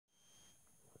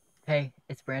Hey,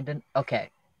 it's Brandon.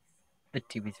 Okay, the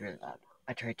TV's really loud.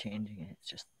 I tried changing it. It's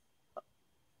just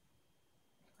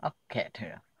okay. Turn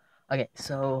it off. Okay,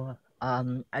 so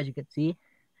as you can see,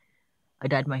 I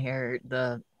dyed my hair.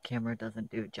 The camera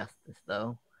doesn't do it justice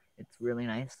though. It's really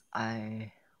nice.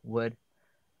 Would.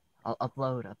 I'll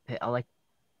upload a pic. I'll like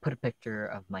put a picture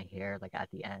of my hair like at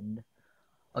the end.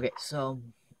 Okay, so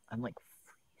I'm like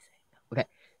freezing. Okay,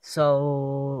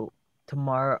 so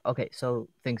tomorrow. Okay, so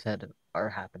things that are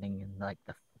happening in like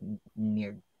the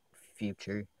near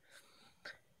future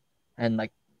and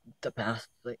like the past,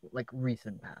 like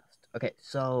recent past. Okay,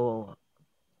 so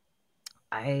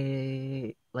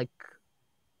I like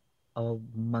a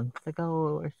month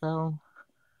ago or so.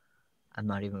 I'm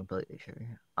not even completely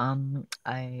sure.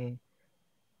 I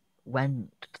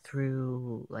went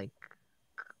through like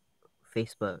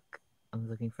Facebook. I was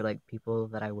looking for like people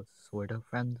that I was sort of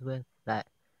friends with that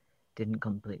didn't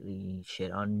completely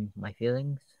shit on my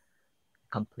feelings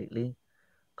completely,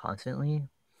 constantly.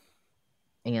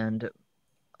 And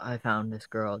I found this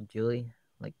girl, Julie.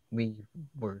 Like we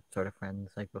were sort of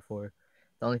friends like before.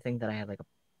 The only thing that I had like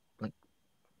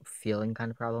feeling kind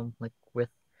of problem like with,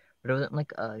 but it wasn't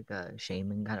like a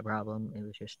shaming kind of problem. It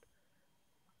was just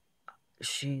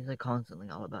she's like constantly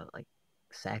all about like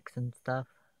sex and stuff,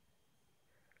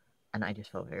 and I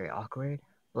just felt very awkward.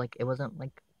 Like it wasn't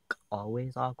like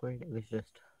always awkward. It was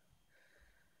just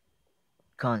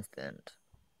constant.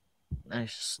 And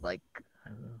it's just like I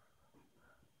don't know.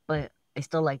 But I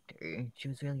still liked her. She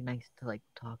was really nice to like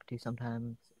talk to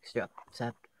sometimes.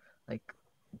 Except like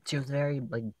she was very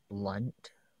like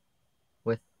blunt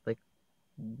with like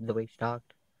the way she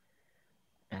talked,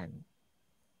 and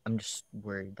I'm just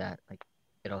worried that like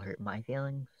it'll hurt my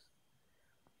feelings.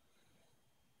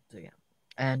 So yeah.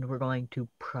 And we're going to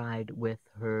Pride with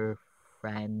her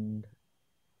friend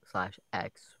slash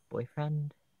ex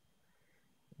boyfriend.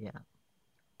 Yeah.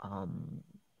 Um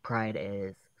Pride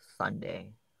is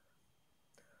Sunday.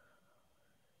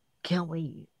 Can't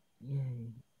wait.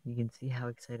 Yay. You can see how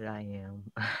excited I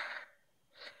am.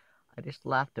 I just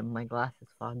laughed and my glasses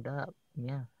fogged up.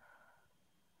 Yeah.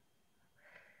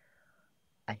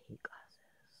 I hate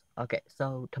glasses. Okay,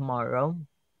 so tomorrow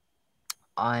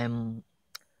I'm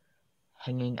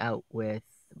hanging out with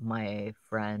my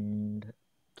friend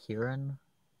Kieran.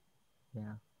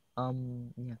 Yeah.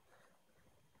 Yeah.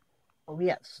 Oh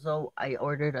yeah, so I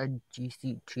ordered a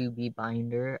GC2B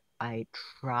binder. I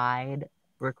tried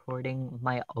recording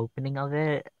my opening of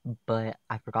it, but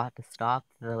I forgot to stop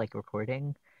the like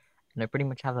recording, and I pretty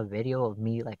much have a video of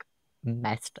me like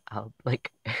messed up,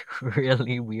 like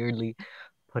really weirdly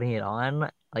putting it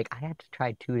on. Like I had to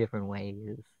try two different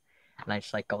ways, and I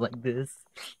just like go like this.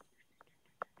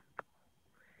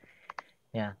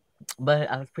 Yeah. But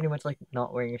I was pretty much like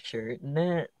not wearing a shirt in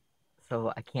it,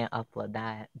 so I can't upload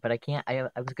that. But I can't. I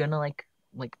was gonna like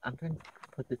I'm trying to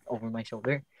put this over my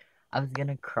shoulder. I was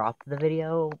gonna crop the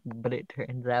video, but it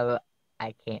turns out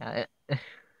I can't. 'Cause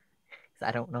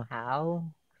I don't know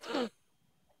how.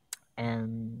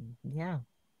 And yeah,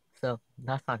 so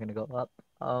that's not gonna go up.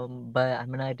 But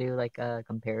I'm gonna do like a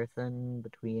comparison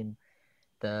between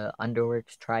the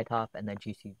Underworks tri top and the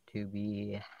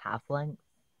GC2B half length,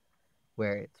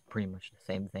 where it's pretty much the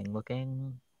same thing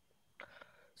looking.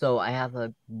 So I have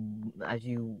a, as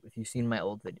you, if you've seen my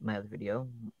other video,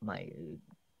 my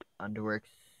Underworks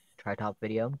tri-top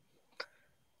video,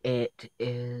 it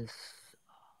is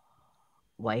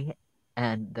white,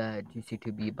 and the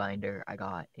GC2B binder I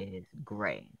got is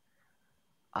gray.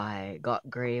 I got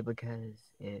gray because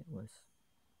it was,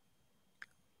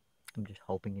 I'm just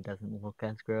hoping it doesn't look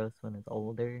as gross when it's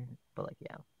older, but like,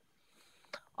 yeah,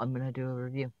 I'm gonna do a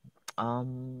review.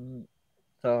 Um,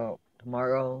 so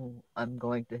tomorrow I'm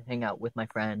going to hang out with my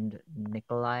friend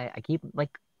Nikolai. I keep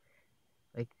like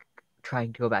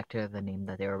trying to go back to the name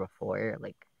that they were before.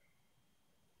 Like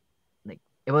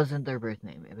it wasn't their birth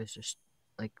name. It was just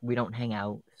like we don't hang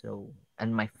out. So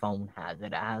and my phone has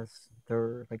it as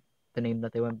their like the name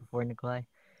that they went before Nikolai,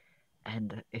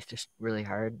 and it's just really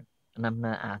hard. And I'm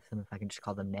gonna ask them if I can just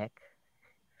call them Nick.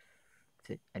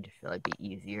 I just feel like it'd be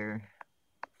easier.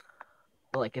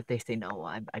 But like if they say no,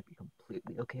 I'd be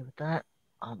completely okay with that.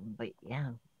 But yeah,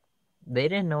 they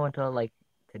didn't know until like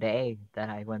today that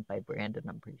I went by Brandon.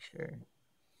 I'm pretty sure.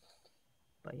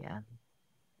 But yeah.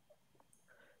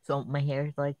 So my hair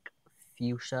is like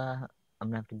fuchsia. I'm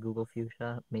gonna have to Google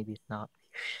fuchsia. Maybe it's not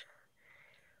fuchsia.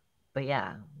 But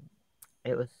yeah,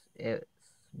 it's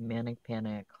manic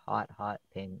panic, hot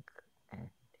pink, and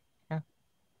yeah.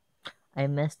 I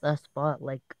missed a spot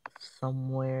like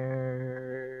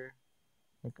somewhere.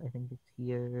 Like I think it's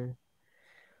here.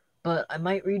 But I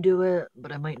might redo it,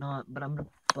 but I might not. But I'm gonna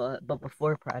But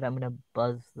before Pride, I'm gonna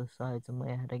buzz the sides of my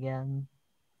head again,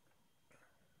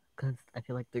 because I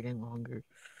feel like they're getting longer.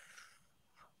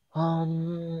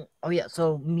 Oh yeah,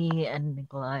 so me and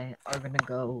Nikolai are gonna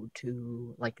go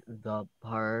to like the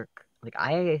park. Like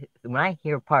when I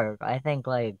hear park, I think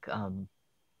like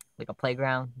a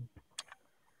playground.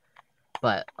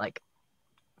 But like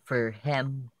for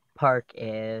him, park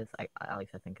is at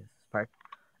least I think it's park.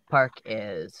 Park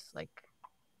is like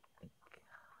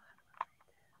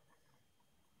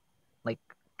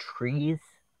trees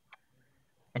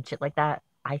and shit like that.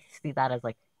 I see that as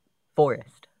like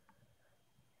forest.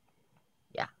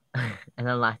 Yeah. And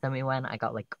then last time we went, I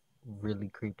got like really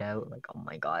creeped out. Like, oh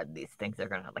my god, these things are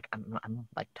gonna like I'm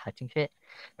like touching shit.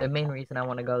 The main reason I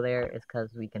want to go there is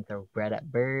because we can throw bread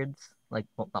at birds. Like,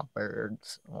 well, not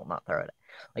birds. Well, not throw it.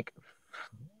 Like,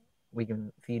 we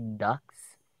can feed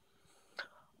ducks.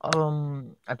 I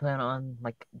plan on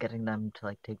like getting them to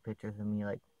like take pictures of me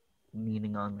like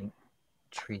leaning on like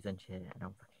trees and shit. And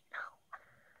I'm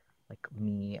like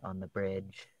me on the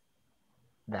bridge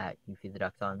that you feed the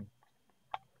ducks on.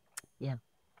 Yeah.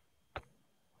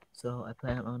 So I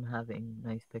plan on having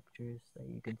nice pictures that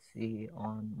you can see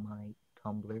on my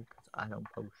Tumblr because I don't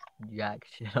post jack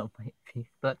shit on my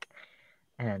Facebook,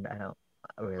 and I don't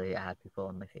really add people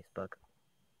on my Facebook.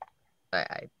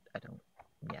 I don't.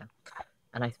 Yeah,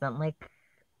 and I spent like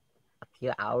a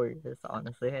few hours.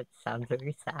 Honestly, it sounds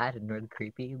very sad and really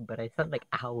creepy, but I spent like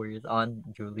hours on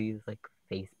Julie's like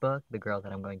Facebook, the girl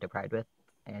that I'm going to Pride with,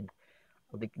 and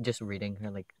like just reading her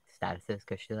like statuses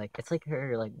because she like it's like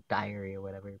her like diary or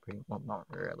whatever. Pretty well, not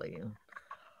really.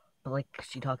 But like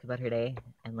she talks about her day,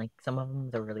 and like some of them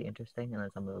are really interesting, and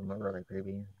then some of them are really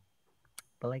creepy.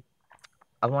 But like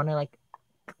I want to like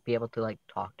be able to like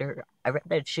talk to her. I read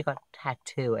that she got a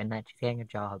tattoo and that she's getting a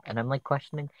job, and I'm like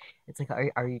questioning. It's like,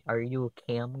 are you a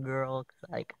cam girl? 'Cause,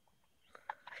 like,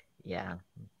 yeah.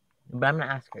 But I'm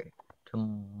gonna ask her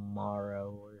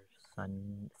tomorrow or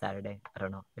Saturday. I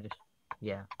don't know. I just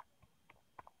yeah.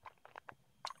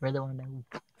 Really want to know.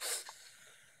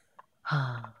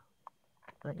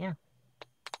 But yeah,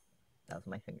 that was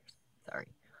my fingers. Sorry.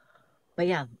 But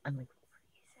yeah, I'm like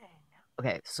freezing.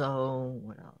 Okay, so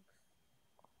what else?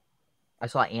 I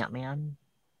saw Ant-Man.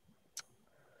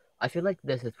 I feel like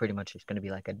this is pretty much just gonna be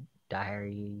like a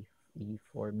diary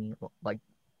for me. Well, like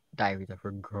diaries are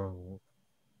for girls.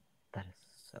 That is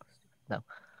so stupid.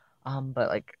 No. But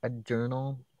like a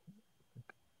journal,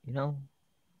 you know?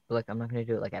 But like I'm not gonna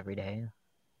do it like every day.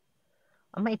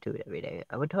 I might do it every day.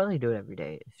 I would totally do it every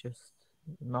day. It's just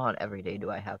not every day do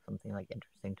I have something like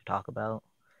interesting to talk about.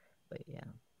 But yeah.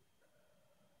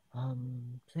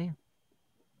 So yeah.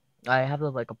 I have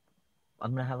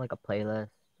I'm gonna have like a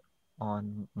playlist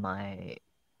on my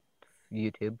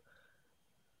YouTube.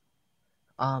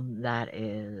 That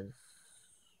is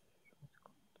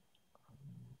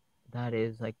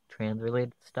like trans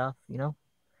related stuff, you know?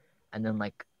 And then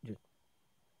like just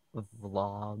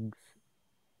vlogs,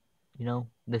 you know?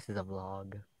 This is a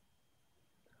vlog.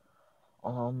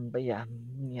 But yeah,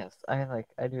 yes, I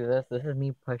do this. This is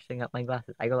me pushing up my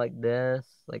glasses. I go like this,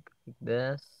 like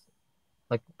this.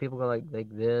 Like people go like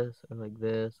this or like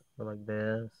this or like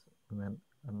this, and then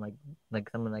I'm like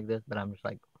something like this, but I'm just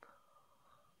like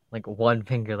one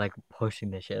finger like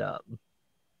pushing the shit up.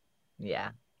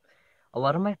 Yeah. A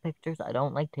lot of my pictures I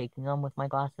don't like taking them with my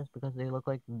glasses because they look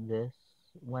like this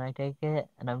when I take it,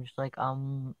 and I'm just like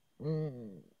that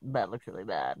looks really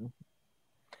bad.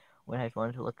 When I just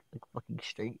wanted to look like fucking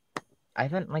straight. I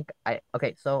haven't like I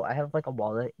okay, so I have like a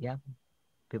wallet. Yeah,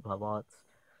 people have wallets.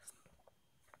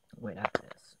 Wait, I have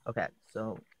this. Okay,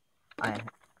 so I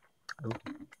oh,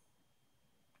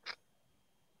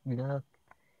 look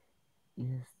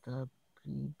is the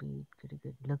prepaid credit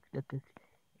card.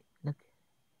 Look.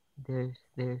 There's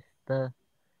the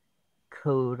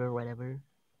code or whatever.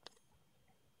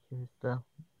 Here's the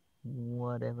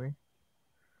whatever.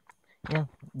 Yeah,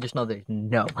 just know there's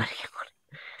no money.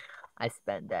 I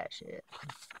spent that shit.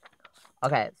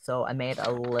 Okay, so I made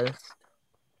a list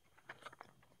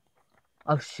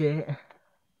of shit,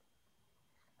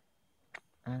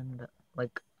 and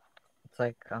like it's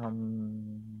like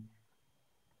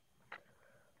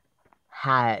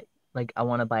hat. Like I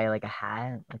want to buy like a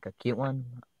hat, like a cute one.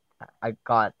 I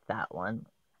got that one.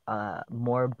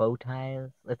 More bow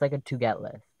ties. It's like a to get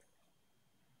list.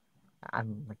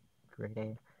 I'm like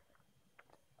grade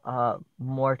A.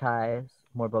 More ties,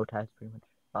 more bow ties, pretty much.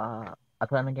 I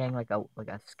plan on getting like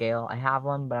a scale. I have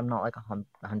one, but I'm not like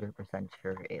 100%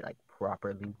 sure it like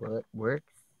properly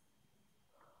works.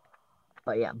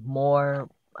 But yeah, more.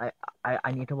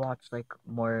 I need to watch like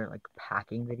more like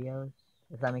packing videos,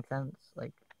 if that makes sense.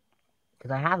 Like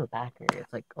Because I have a backer.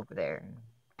 It's like over there.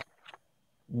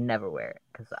 Never wear it.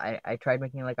 Because I tried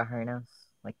making like a harness.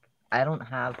 Like, I don't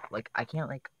have, like, I can't,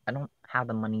 like, I don't have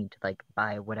the money to, like,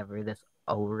 buy whatever this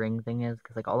O-ring thing is.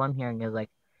 Because, like, all I'm hearing is,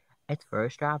 like, it's for a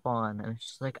strap on. And it's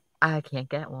just like, I can't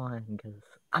get one because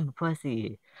I'm a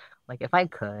pussy. Like, if I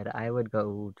could, I would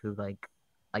go to, like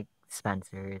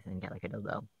Spencer's and get, like, a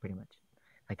dildo, pretty much.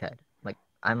 If I could. Like,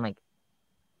 I'm, like,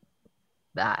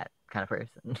 that kind of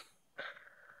person.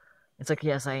 It's like,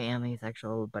 yes, I am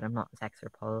asexual, but I'm not sex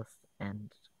repulsed, and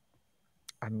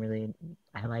I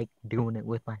like doing it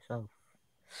with myself.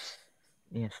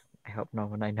 Yes, I hope no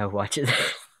one I know watches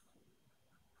it.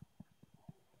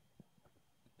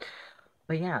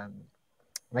 But yeah,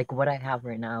 like what I have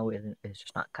right now is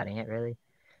just not cutting it really,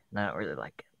 and I don't really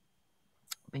like it.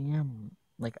 But yeah,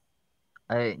 like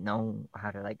I know how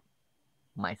to like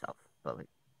myself, but like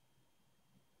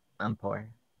I'm poor,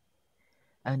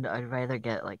 and I'd rather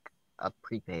get like a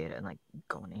prepaid and like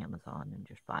go on Amazon and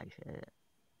just buy shit,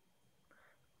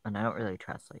 and I don't really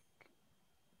trust like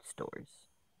stores.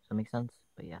 Does that make sense?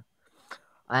 But yeah.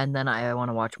 And then I want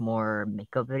to watch more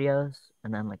makeup videos,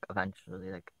 and then like eventually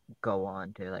like go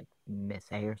on to like Miss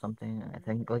A or something. I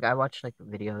think like I watched like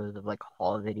videos of like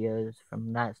haul videos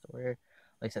from that store. At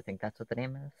least I think that's what the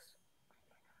name is.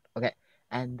 Okay,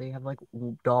 and they have like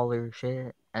dollar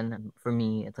shit, and then for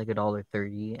me it's like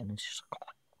 $1.30, and it's just.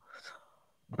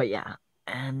 But yeah,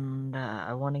 and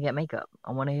I want to get makeup.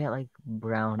 I want to get like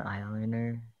brown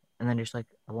eyeliner, and then just like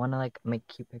I want to like make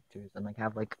cute pictures and like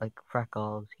have like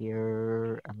freckles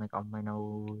here and like on my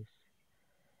nose,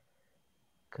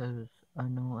 cause I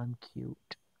know I'm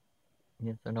cute.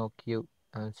 Yes, I know cute.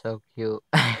 I'm so cute.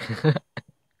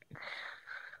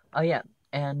 Oh yeah,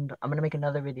 and I'm gonna make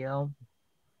another video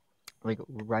like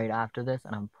right after this,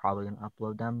 and I'm probably gonna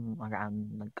upload them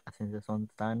around like as soon as this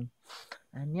one's done.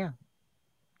 And yeah,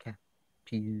 okay,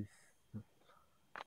 peace.